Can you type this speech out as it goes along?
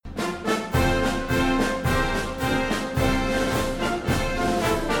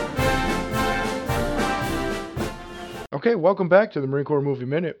Okay, welcome back to the Marine Corps Movie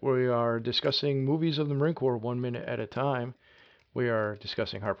Minute. We are discussing movies of the Marine Corps 1 minute at a time. We are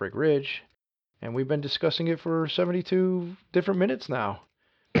discussing Heartbreak Ridge, and we've been discussing it for 72 different minutes now.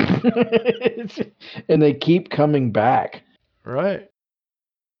 And they keep coming back. Right.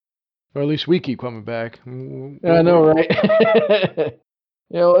 Or at least we keep coming back. I know, right?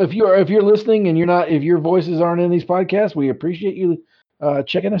 If you're listening and if your voices aren't in these podcasts, we appreciate you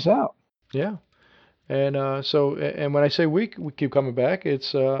checking us out. Yeah. And and when I say we keep coming back,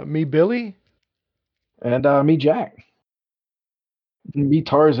 it's me, Billy. And me, Jack. Me,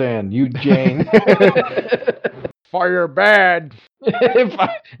 Tarzan. You, Jane. Fire bad.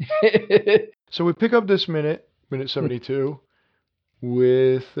 So we pick up this minute 72,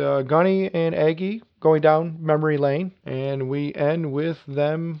 with Gunny and Aggie going down memory lane, and we end with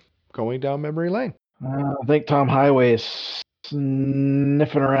them going down memory lane. I think Tom Highway is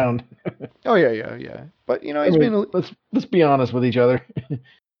sniffing around. Oh yeah. But let's be honest with each other.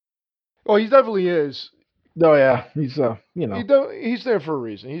 Well, he definitely is. Oh yeah, he's he's there for a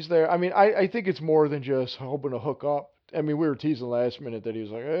reason. He's there. I mean, I think it's more than just hoping to hook up. I mean, we were teasing last minute that he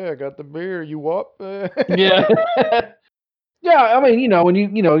was like, "Hey, I got the beer. You up?" Yeah. Yeah, I mean, when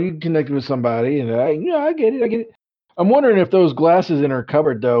you connect with somebody, and I get it. I'm wondering if those glasses in her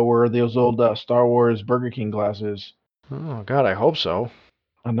cupboard though were those old Star Wars Burger King glasses. Oh God, I hope so.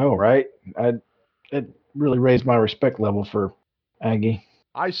 I know, right? It really raised my respect level for Aggie.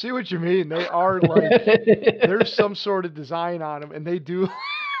 I see what you mean. They are like there's some sort of design on them, and they do.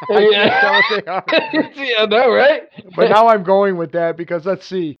 I can't tell what they are. Yeah, I know, right? But now I'm going with that because let's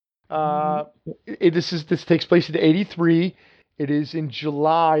see. This takes place in '83. It is in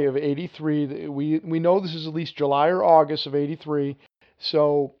July of '83. We know this is at least July or August of '83.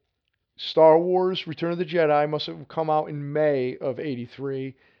 So Star Wars: Return of the Jedi must have come out in May of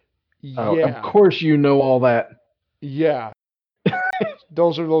 '83. Oh, Yeah. of course you know all that. Yeah.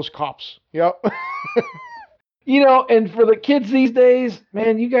 Those are those cops. Yep. And for the kids these days,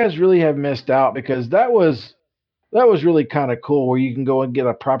 man, you guys really have missed out because that was really kind of cool where you can go and get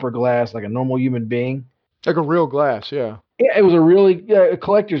a proper glass like a normal human being. Like a real glass, yeah. Yeah, it was a really a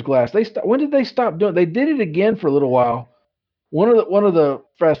collector's glass. When did they stop doing it? They did it again for a little while. One of the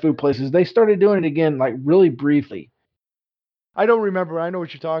fast food places, they started doing it again like really briefly. I don't remember. I know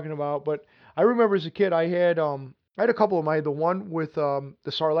what you're talking about, but I remember as a kid I had a couple of them. I had the one with the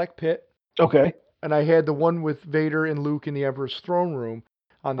Sarlacc pit. Okay. And I had the one with Vader and Luke in the Emperor's throne room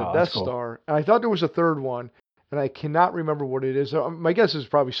on the Death Star. And I thought there was a third one, and I cannot remember what it is. My guess is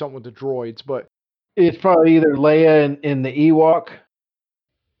probably something with the droids, but it's probably either Leia and the Ewok.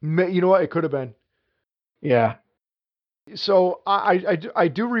 You know what? It could have been. Yeah. So I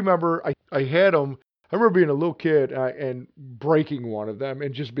do remember I had them. I remember being a little kid and breaking one of them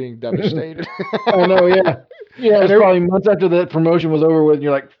and just being devastated. I know, yeah. Yeah, it's probably months after that promotion was over with, and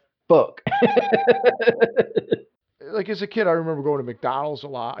you're like, fuck. Like as a kid, I remember going to McDonald's a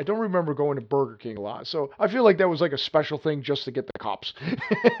lot. I don't remember going to Burger King a lot. So I feel like that was like a special thing just to get the cups.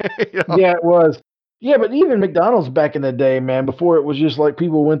 Yeah, it was. Yeah, but even McDonald's back in the day, man, before it was just like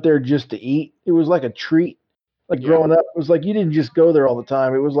people went there just to eat. It was like a treat. Like growing up, it was like you didn't just go there all the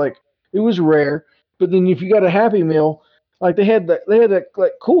time. It was like it was rare. But then if you got a Happy Meal, like they had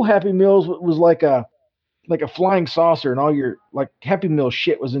like cool Happy Meals was like a flying saucer, and all your like Happy Meal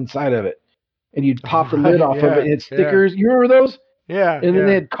shit was inside of it. And you'd pop the lid off of it, and it had stickers. You remember those? Yeah. And then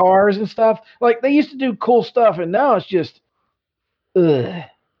they had cars and stuff. Like they used to do cool stuff, and now it's just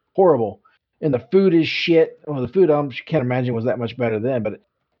horrible. And the food is shit. Well, the food I can't imagine was that much better then, but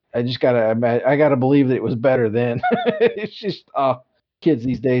I just gotta believe that it was better then. It's just kids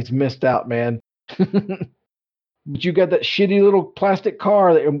these days missed out, man. But you got that shitty little plastic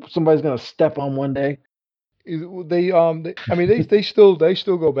car that somebody's gonna step on one day. They still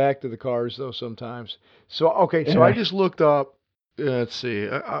go back to the cars though sometimes. So okay, so I just looked up. Let's see.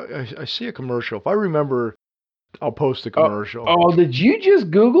 I see a commercial. If I remember, I'll post the commercial. Oh, did you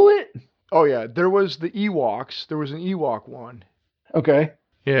just Google it? Oh yeah, there was the Ewoks. There was an Ewok one. Okay.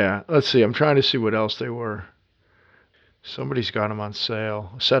 Yeah, let's see. I'm trying to see what else they were. Somebody's got them on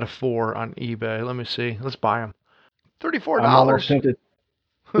sale. A set of 4 on eBay. Let me see. Let's buy them. $34. I'm almost tempted.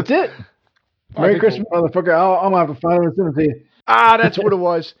 That's it. Merry Christmas, motherfucker. I'm going to have to find them and send them to you. That's what it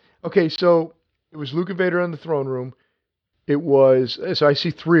was. Okay, so it was Luke and Vader in the throne room. It was, so I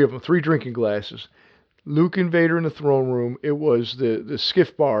see 3 of them, 3 drinking glasses. Luke and Vader in the throne room. It was the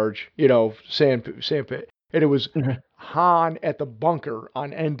skiff barge, sand pit. And it was Han at the bunker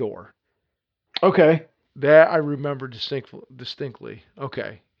on Endor. Okay. That I remember distinctly.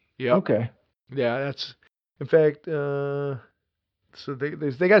 Okay. Yep. Okay. Yeah, that's, in fact, so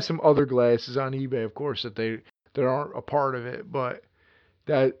they got some other glasses on eBay, of course, that that aren't a part of it. But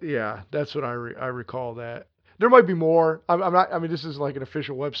that's what I recall that. There might be more. I'm not. I mean, this is like an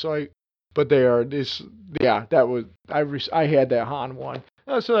official website, but they are this. Yeah, that was I had that Han one.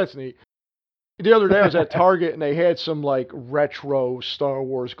 So that's neat. The other day I was at Target and they had some like retro Star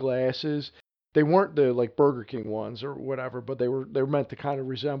Wars glasses. They weren't the like Burger King ones or whatever, but they were meant to kind of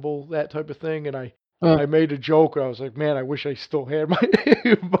resemble that type of thing. And I made a joke. I was like, man, I wish I still had my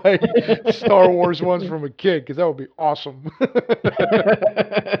my Star Wars ones from a kid because that would be awesome.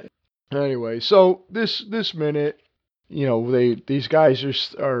 Anyway, so this minute, these guys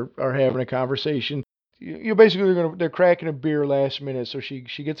are having a conversation. Basically they're cracking a beer last minute. So she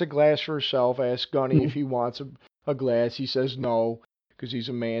gets a glass for herself. Asks Gunny if he wants a glass. He says no because he's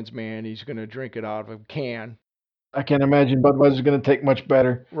a man's man. He's gonna drink it out of a can. I can't imagine Budweiser's going to take much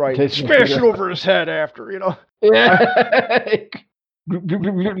better. Right, smash it over his head after, Yeah.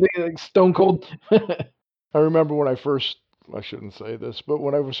 Like Stone Cold. I remember when I shouldn't say this, but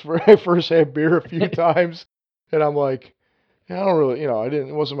when I first had beer a few times, and I'm like, I don't really,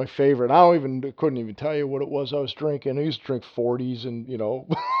 it wasn't my favorite. Couldn't even tell you what it was I was drinking. I used to drink 40s and,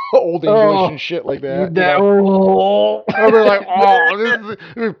 Old English and shit like that. I'd be like,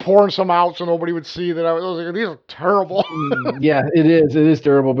 this is pouring some out so nobody would see that I was like, these are terrible. Yeah, it is. It is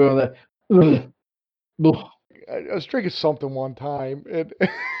terrible doing that. I was drinking something one time, and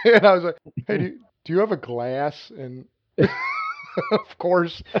I was like, hey, do you have a glass? And of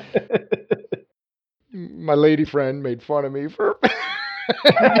course, my lady friend made fun of me for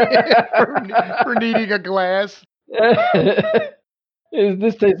for needing a glass.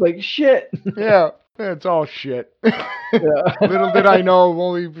 This tastes like shit. Yeah, it's all shit. Yeah. Little did I know,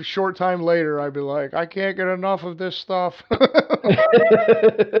 only a short time later, I'd be like, I can't get enough of this stuff.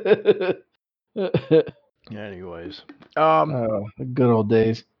 Anyways, good old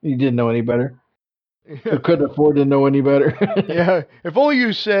days. You didn't know any better. Yeah. You couldn't afford to know any better. Yeah, if only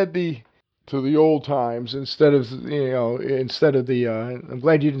you said to the old times instead of the. I'm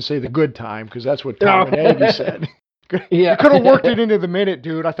glad you didn't say the good time because that's what Tom and Aggie said. Yeah. You could have worked it into the minute,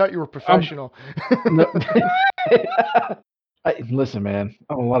 dude. I thought you were professional. Listen, man,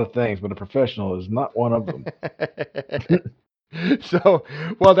 I'm a lot of things, but a professional is not one of them. So,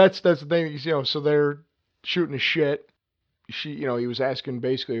 well, that's the thing. So they're shooting a shit. He was asking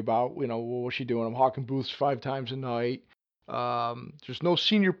basically about, what's she doing? I'm hawking booths 5 times a night. There's no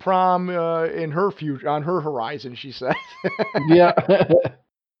senior prom in her future on her horizon, she said. Yeah.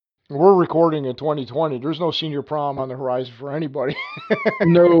 We're recording in 2020. There's no senior prom on the horizon for anybody.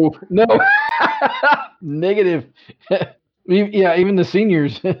 No. Negative. Yeah, even the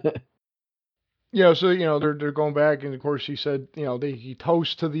seniors. So they're going back, and of course she said, he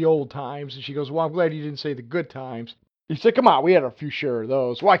toasts to the old times, and she goes, well, I'm glad you didn't say the good times. He said, come on, we had a few share of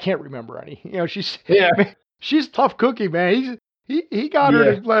those. Well, I can't remember any. She's a tough cookie, man. He got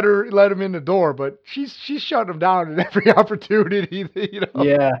her to let him in the door, but she's shut him down at every opportunity.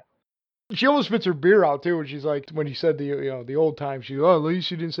 Yeah. She almost spits her beer out too, when she's like, when he said the old times, she goes, oh, at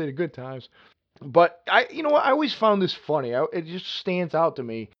least you didn't say the good times. But I always found this funny. It just stands out to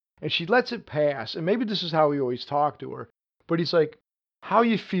me, and she lets it pass. And maybe this is how he always talked to her. But he's like, "How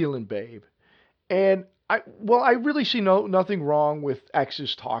you feeling, babe?" And I really see nothing wrong with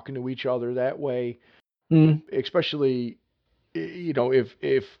exes talking to each other that way, especially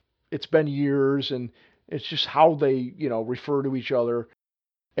if it's been years and it's just how they refer to each other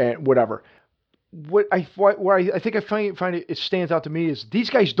and whatever. Where I think I find it stands out to me is these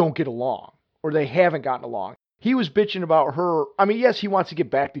guys don't get along, or they haven't gotten along. He was bitching about her. I mean, yes, he wants to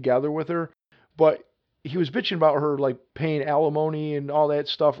get back together with her, but he was bitching about her like paying alimony and all that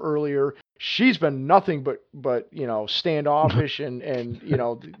stuff earlier. She's been nothing but standoffish and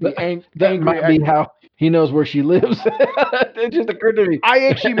angry. That might be how he knows where she lives. It just occurred to me. I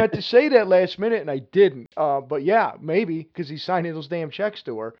actually meant to say that last minute and I didn't. But yeah, maybe because he's signing those damn checks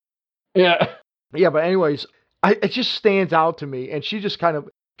to her. Yeah. Yeah, but anyways, it just stands out to me, and she just kind of,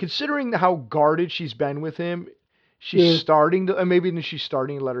 considering how guarded she's been with him, she's starting to, and maybe she's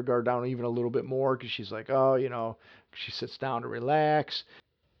starting to let her guard down even a little bit more because she's like, she sits down to relax.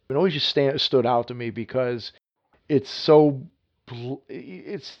 It always just stood out to me because it's so,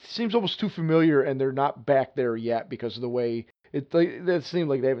 it seems almost too familiar, and they're not back there yet because of the way it seemed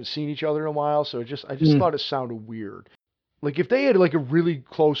like they haven't seen each other in a while. So I just thought it sounded weird. Like if they had like a really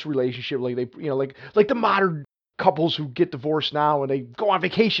close relationship, like they, like the modern couples who get divorced now and they go on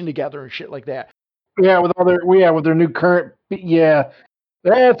vacation together and shit like that. Yeah, with their new current. Yeah,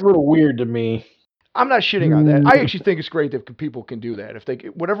 that's a little weird to me. I'm not shitting on that. I actually think it's great that people can do that. If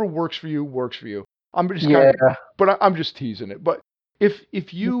whatever works for you, works for you. I'm just but I'm just teasing it. But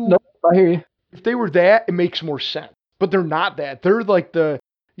if you, nope, I hear you. If they were that, it makes more sense. But they're not that. They're like the,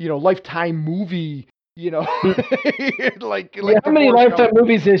 Lifetime movie, like how many Lifetime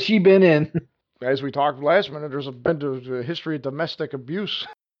movies has she been in? As we talked last minute, there's been a history of domestic abuse,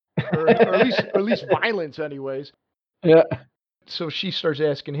 or at least violence, anyways. Yeah. So she starts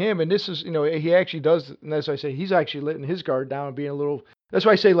asking him, and this is, he actually does, and as I say, he's actually letting his guard down and being a little. That's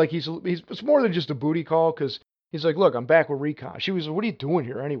why I say, like, it's more than just a booty call, because he's like, look, I'm back with Recon. She was, what are you doing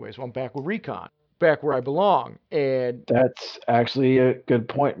here, anyways? Well, I'm back with Recon, back where I belong. And that's actually a good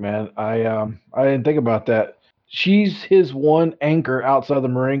point, man. I didn't think about that. She's his one anchor outside the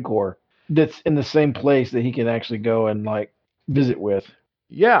Marine Corps that's in the same place that he can actually go and like visit with.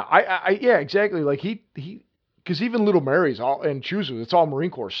 Yeah, yeah, exactly. Like he, because even Little Mary's all and Chuzu, it's all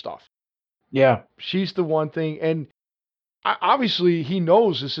Marine Corps stuff. Yeah, she's the one thing, and obviously he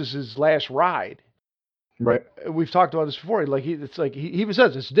knows this is his last ride. Right. We've talked about this before. Like he even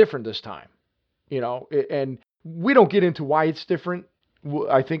says it's different this time, and we don't get into why it's different.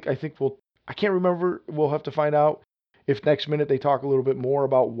 I think I can't remember. We'll have to find out if next minute they talk a little bit more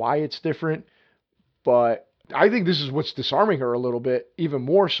about why it's different. But I think this is what's disarming her a little bit, even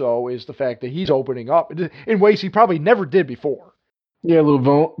more so, is the fact that he's opening up in ways he probably never did before. Yeah, a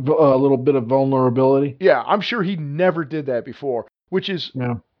little bit of vulnerability. Yeah, I'm sure he never did that before, which is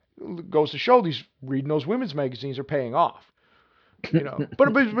goes to show these reading those women's magazines are paying off.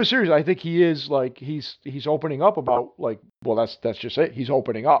 But seriously, I think he is like he's opening up about like, well, that's just it. He's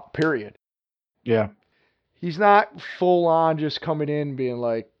opening up. Period. Yeah. He's not full on just coming in being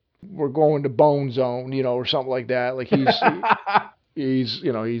like, we're going to Bone Zone, or something like that. Like he's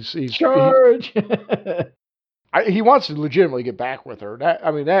charge. He wants to legitimately get back with her.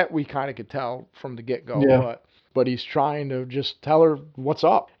 That we kind of could tell from the get go. Yeah. But he's trying to just tell her what's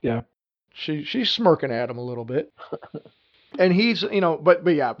up. Yeah. She's smirking at him a little bit, and he's but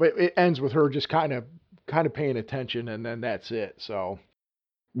it ends with her just kind of paying attention, and then that's it. So.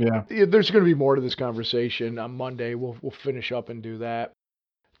 Yeah. There's going to be more to this conversation on Monday. We'll finish up and do that.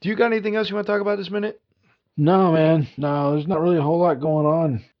 Do you got anything else you want to talk about this minute? No, man. No, there's not really a whole lot going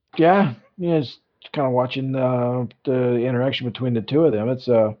on. Yeah, it's kind of watching the interaction between the two of them. It's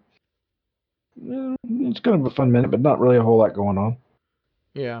kind of a fun minute, but not really a whole lot going on.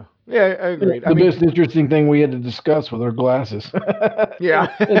 Yeah, I agree. The most interesting thing we had to discuss with our glasses.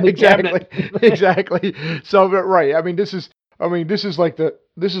 Yeah, exactly. So, right.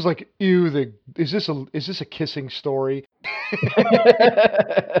 This is like is this a kissing story?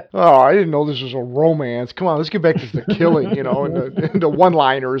 Oh, I didn't know this was a romance. Come on, let's get back to the killing, and the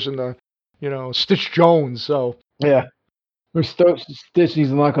one-liners and the, Stitch Jones. So yeah, or Stitch needs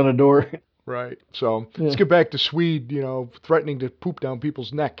to knock on the door. Right. So let's get back to Swede, threatening to poop down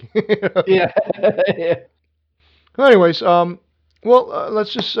people's neck. Yeah. Anyways,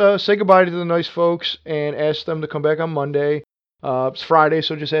 let's just say goodbye to the nice folks and ask them to come back on Monday. It's Friday,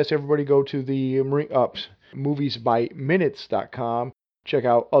 so just ask everybody to go to the moviesbyminutes.com. Check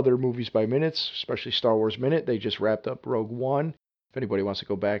out other Movies by Minutes, especially Star Wars Minute. They just wrapped up Rogue One. If anybody wants to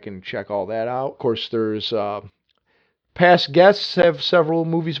go back and check all that out. Of course, there's past guests have several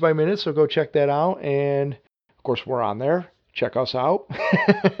Movies by Minutes, so go check that out. And, of course, we're on there. Check us out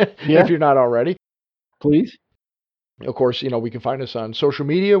if you're not already. Please. Of course, we can find us on social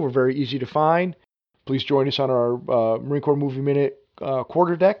media. We're very easy to find. Please join us on our Marine Corps Movie Minute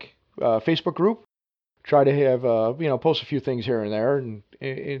Quarter Deck Facebook group. Try to have, post a few things here and there and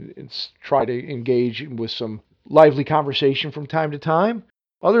try to engage with some lively conversation from time to time.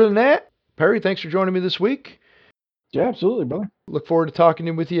 Other than that, Perry, thanks for joining me this week. Yeah, absolutely, brother. Look forward to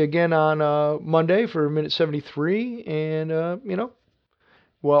talking with you again on Monday for minute 73. And,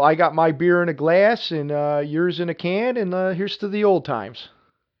 well, I got my beer in a glass and yours in a can, and here's to the old times.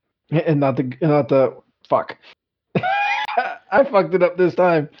 And not the fuck. I fucked it up this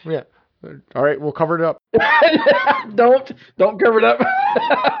time. Yeah. All right, we'll cover it up. Don't cover it up.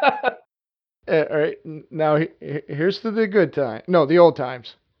 All right, now here's to the good time. No, the old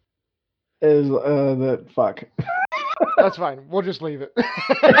times. Is the fuck. That's fine. We'll just leave it.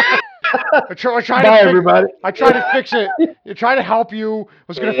 Bye, everybody. I tried to fix it. You trying to help you. I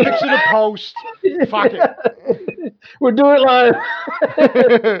was going to fix it in post. Fuck it. We're doing it live.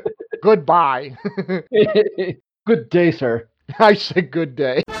 Goodbye. Good day, sir. I said good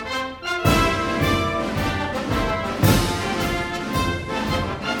day.